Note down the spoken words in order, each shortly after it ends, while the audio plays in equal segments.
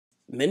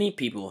Many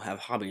people have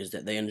hobbies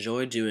that they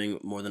enjoy doing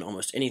more than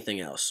almost anything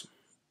else.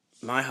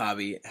 My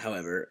hobby,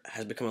 however,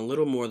 has become a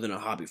little more than a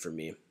hobby for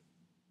me.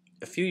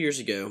 A few years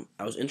ago,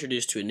 I was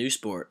introduced to a new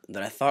sport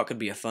that I thought could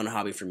be a fun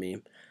hobby for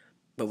me,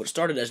 but what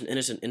started as an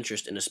innocent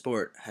interest in a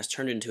sport has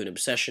turned into an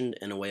obsession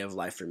and a way of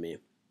life for me.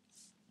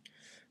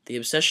 The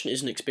obsession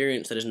is an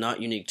experience that is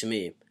not unique to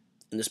me.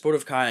 In the sport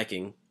of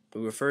kayaking, we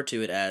refer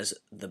to it as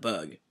the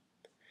bug.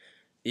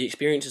 The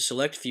experience a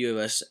select few of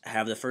us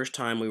have the first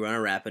time we run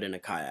a rapid in a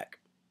kayak.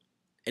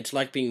 It's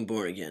like being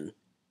born again.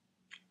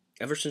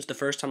 Ever since the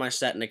first time I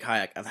sat in a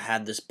kayak, I've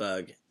had this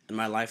bug, and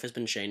my life has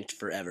been changed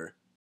forever.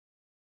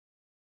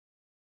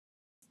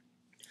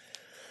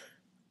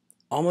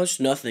 Almost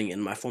nothing in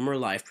my former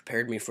life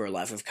prepared me for a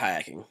life of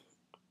kayaking.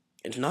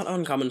 It's not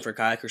uncommon for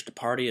kayakers to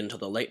party until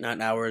the late night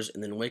hours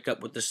and then wake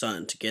up with the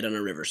sun to get on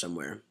a river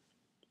somewhere.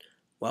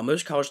 While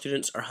most college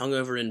students are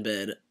hungover in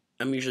bed,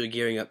 I'm usually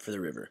gearing up for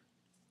the river.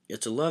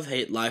 It's a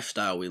love-hate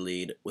lifestyle we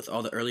lead, with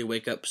all the early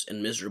wake-ups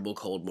and miserable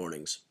cold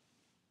mornings.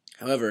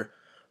 However,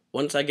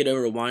 once I get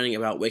over whining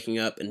about waking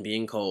up and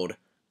being cold,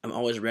 I'm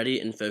always ready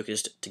and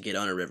focused to get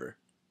on a river.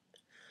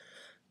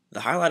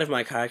 The highlight of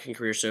my kayaking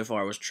career so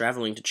far was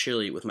traveling to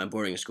Chile with my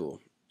boarding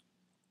school.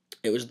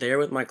 It was there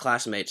with my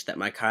classmates that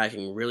my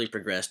kayaking really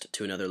progressed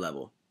to another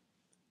level,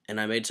 and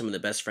I made some of the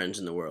best friends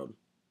in the world.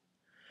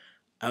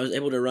 I was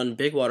able to run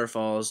big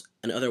waterfalls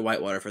and other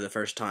whitewater for the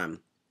first time,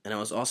 and I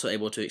was also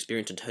able to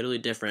experience a totally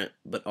different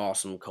but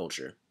awesome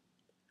culture.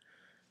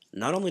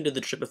 Not only did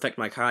the trip affect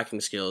my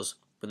kayaking skills,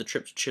 but the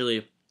trip to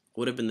Chile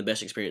would have been the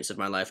best experience of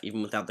my life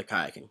even without the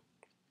kayaking.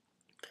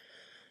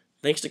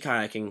 Thanks to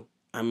kayaking,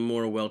 I'm a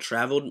more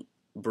well-traveled,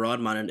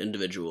 broad-minded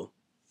individual.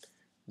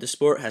 This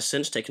sport has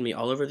since taken me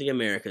all over the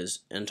Americas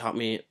and taught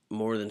me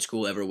more than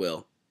school ever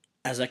will.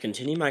 As I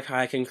continue my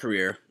kayaking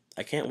career,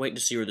 I can't wait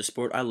to see where the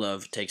sport I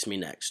love takes me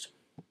next.